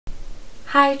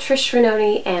Hi, Trish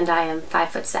Rainone, and I am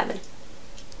 5'7".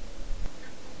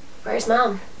 Where's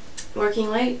Mom? Working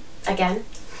late. Again?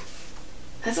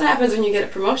 That's what happens when you get a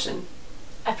promotion.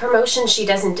 A promotion she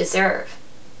doesn't deserve.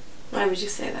 Why would you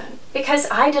say that? Because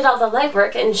I did all the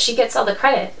legwork and she gets all the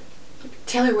credit.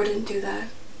 Taylor wouldn't do that.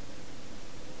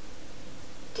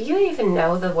 Do you even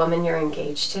know the woman you're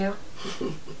engaged to?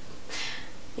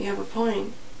 You have a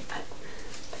point. But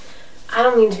I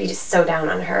don't mean to be just so down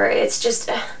on her. It's just,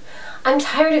 I'm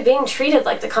tired of being treated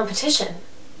like the competition.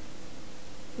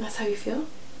 That's how you feel?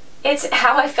 It's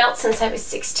how I felt since I was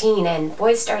 16 and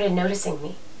boys started noticing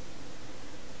me.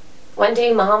 One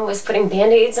day Mom was putting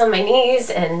band-aids on my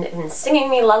knees and singing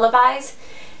me lullabies,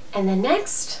 and the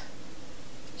next,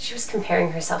 she was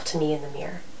comparing herself to me in the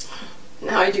mirror.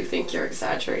 Now I do think you're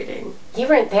exaggerating. You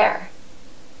weren't there.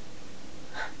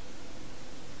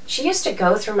 She used to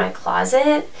go through my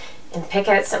closet and pick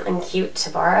out something cute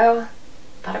to borrow.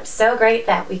 Thought it was so great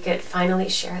that we could finally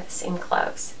share the same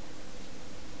clothes.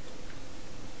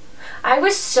 I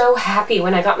was so happy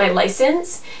when I got my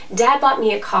license. Dad bought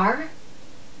me a car.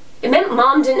 It meant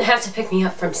Mom didn't have to pick me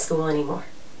up from school anymore.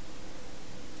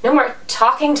 No more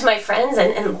talking to my friends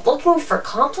and looking for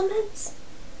compliments.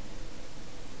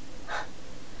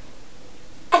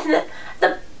 And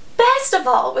the best of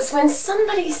all was when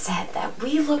somebody said that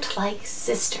we looked like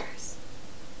sisters.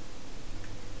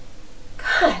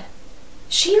 God,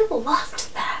 she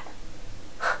loved that.